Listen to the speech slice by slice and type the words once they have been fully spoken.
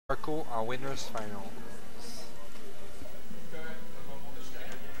Marco en Winners Final.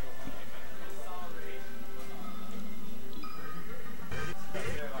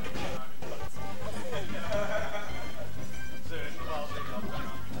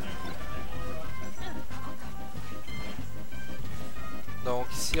 Donc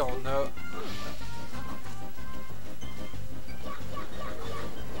ici on a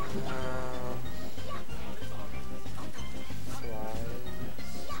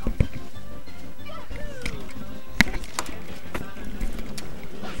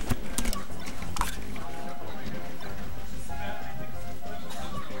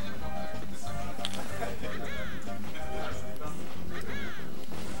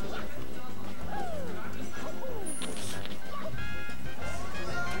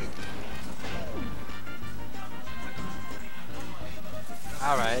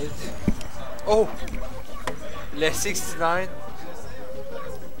alright. Oh! Le 69.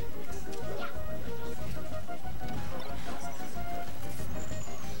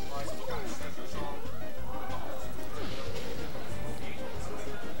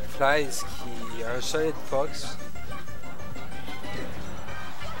 Flies qui a un solide fox.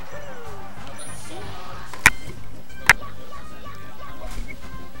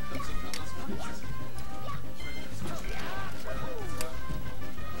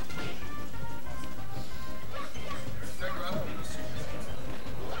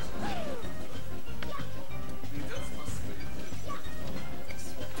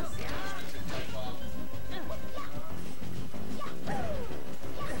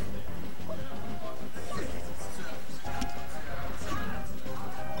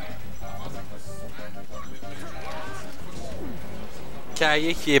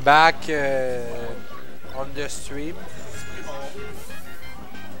 Cahier qui est back on the stream.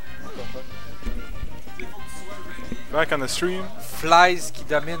 Back on the stream. Flies qui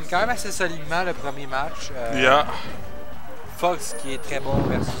domine quand même assez solidement le premier match. Yeah. Fox qui est très bon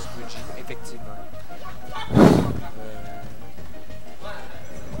versus Luigi, effectivement.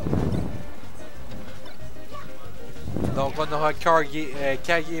 Donc on aura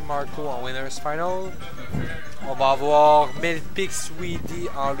Cahier Marco en Winners Final. On va avoir Milpic Sweetie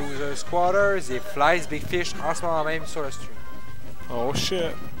en Losers Quarters et Flies Bigfish en ce moment même sur le stream. Oh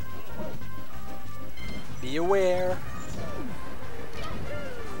shit. Be aware.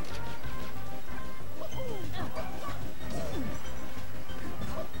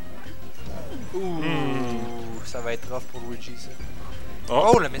 Ouh, ça va être rough pour Luigi ça.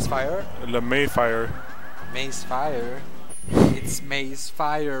 Oh, le Misfire. Le Mayfire. Maze Fire. It's Maze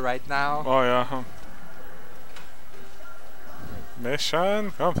Fire right now. Oh yeah.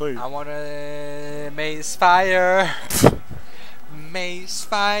 Mission complete. I want a Maze Fire. Maze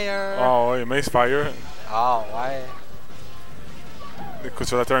Fire. Oh ouais, Maze Fire. Ah ouais. Écoute,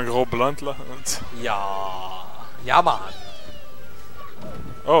 tu vas un gros blunt là. Yeah man.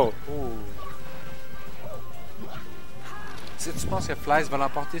 Oh. Ouh. Est-ce que tu penses que Flies va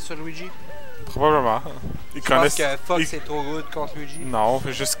l'emporter sur Luigi? Probablement. Tu penses que Fox est trop good contre Luigi? Non,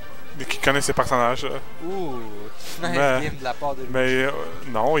 juste qu'il connaît ses personnages. Ouh, nice game de la part de Luigi. Mais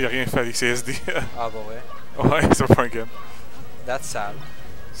non, il a rien fait avec CSD. Ah bah ouais. Ouais, c'est pas un game. That's sad.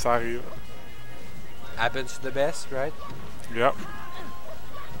 Ça arrive. Happens to the best, right? Yep.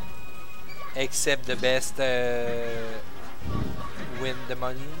 Except the best win the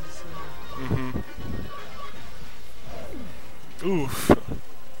monies. Mm-hmm. Ouf.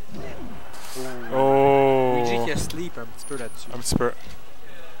 Ouh. Oh. Luigi qui a sleep un petit peu là-dessus. Un petit peu.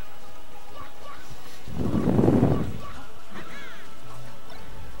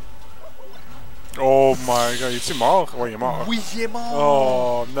 Oh my god, est-tu mort? Ouais, il est mort. Oui, il est mort!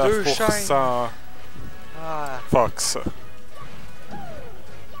 Oh, 9%. Deux chaînes. Ah. Fox.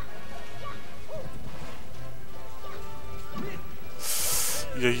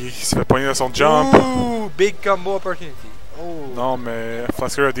 Il se fait poigner dans son jump. Ooh, big combo opportunity. Oh. Non, mais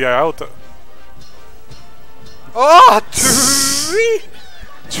Flieskiller a dit out. Oh, three!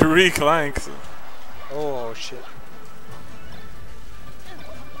 3 clanks. Oh shit.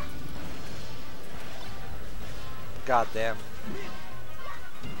 God damn.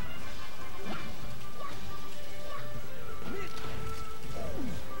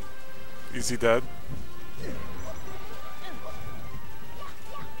 Is he dead?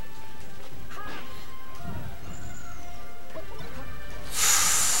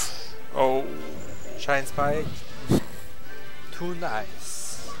 Oh. Shine Spike. Too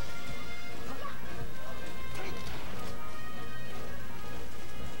nice.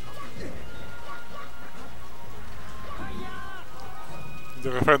 Il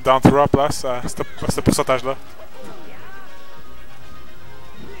devrait faire un down throw à place à ce pourcentage-là.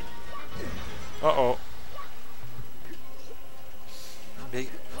 Uh-oh.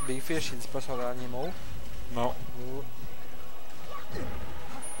 Bigfish, il dit pas son dernier mot. Non.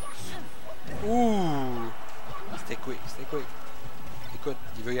 Ouh! C'était quick, c'était quick. Écoute,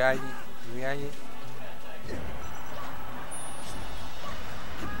 il veut gagner. Il veut gagner.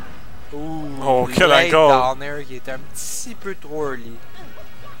 Ouh! Oh, quel late angle! downer qui était un petit peu trop early.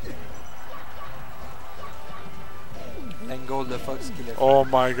 L'angle de Fox qu'il a fait. Oh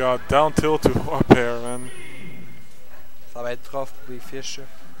my god, down tilt to up air, man. Ça va être rough pour les fish.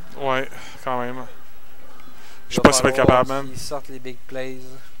 Ouais, quand même. Je sais pas si je vais être capable, man. Ils sortent les big plays.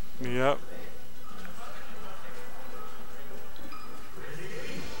 Yep.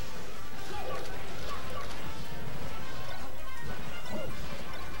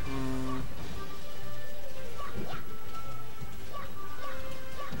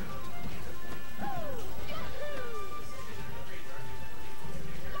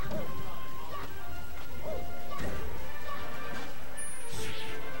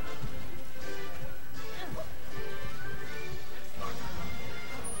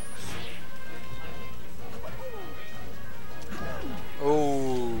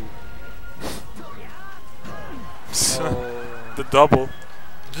 The double.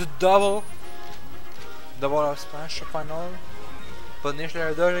 The double. Double up smash final. Punish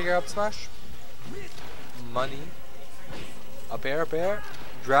le dodge up smash. Money. Up air.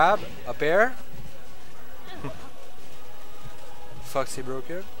 Grab. Up air. Foxy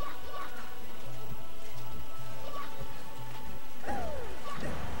broken.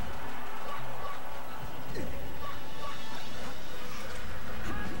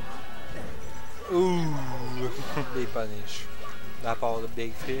 Ooh. They punish. De la part de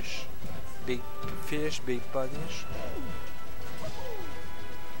Bigfish. Big punish.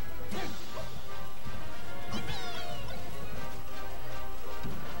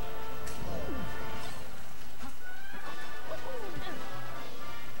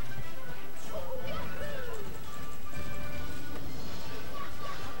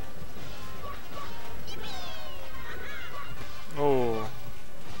 Oh.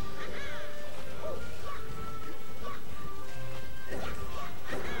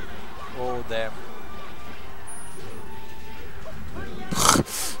 Oh damn.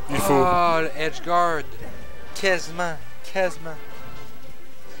 Il faut. Oh, le edge guard. Quasiment.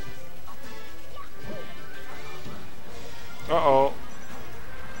 Uh-oh.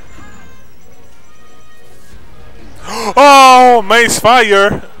 Oh, Mace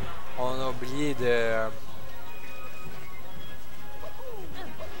Fire! On a oublié de...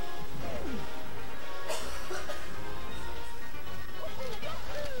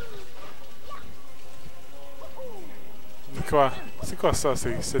 Quoi? C'est quoi ça,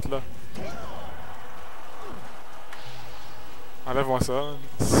 ces sites-là? Enlève-moi ça.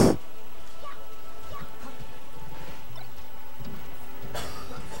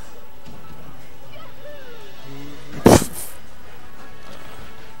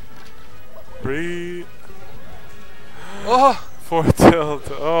 Breathe. Oh! For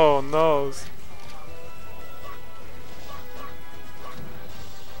tilt. Oh no.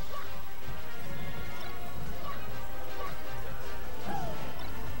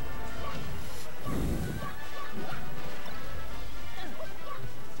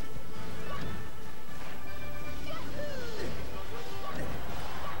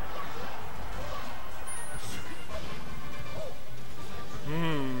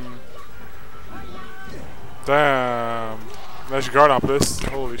 Damn. Là, je garde en plus.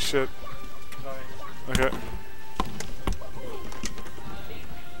 Holy shit. Ok.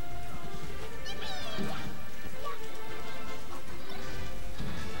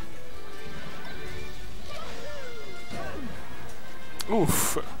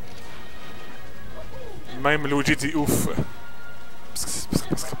 Ouf. Même Luigi dit ouf.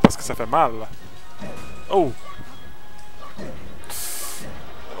 Parce que ça fait mal. Oh.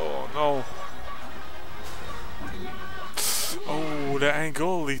 Oh non. Oh, le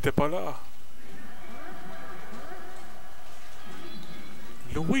angle, il était pas là.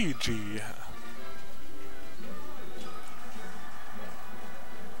 Luigi.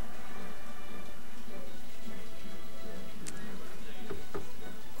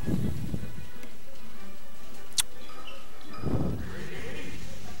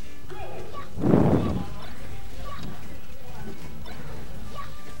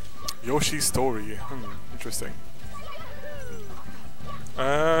 Yoshi's Story. Interesting.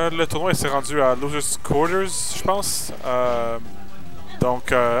 Le tournoi s'est rendu à Losers Quarters, je pense.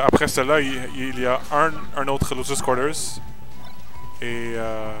 Donc, après cela, il y a un autre Losers Quarters. Et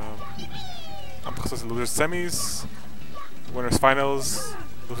après ça, c'est Losers Semis, Winners Finals,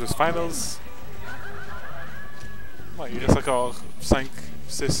 Losers Finals. Ouais, il reste encore 5,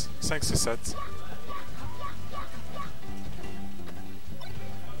 6, 7.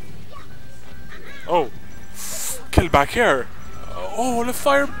 Oh! Quel back air! Oh, le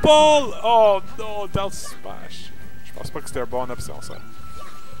fireball! Oh non, down smash! Je pense pas que c'était une bonne option, ça.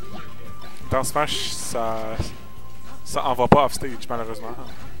 Down smash, ça envoie pas off stage, malheureusement.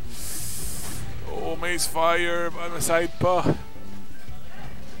 Oh, Maze Fire, ça aide pas.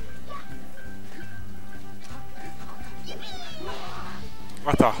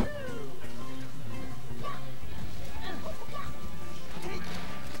 Attends.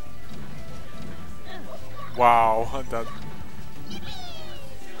 Wow, that.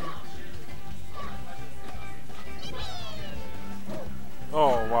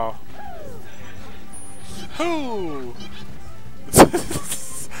 Oh, wow. Hoo!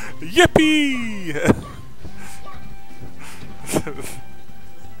 Yippee!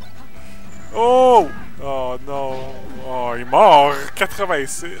 Oh! Oh non! Oh, il est mort!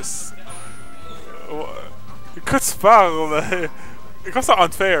 86! Quoi tu parles? Comment ça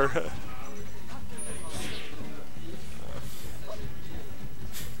unfair?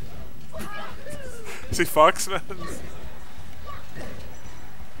 C'est Fox, man!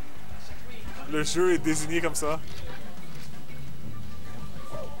 Le jeu est désigné comme ça.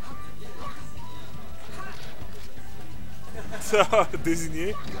 Ça,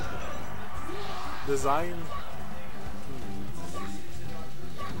 désigné. Design.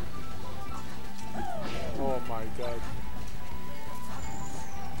 Oh my god.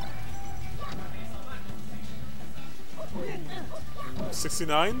 «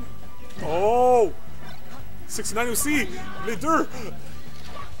 69? Oh! 69 aussi! Les deux!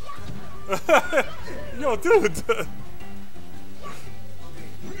 Yo, dude!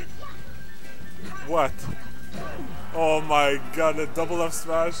 What? Oh my god, le double up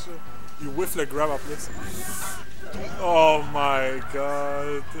smash! Il whiff le grab en plus. Oh my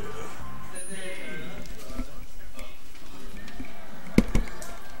god!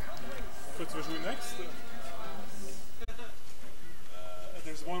 Toi, tu veux jouer next?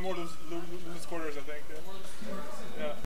 There's one more loose quarters, I think. Yeah.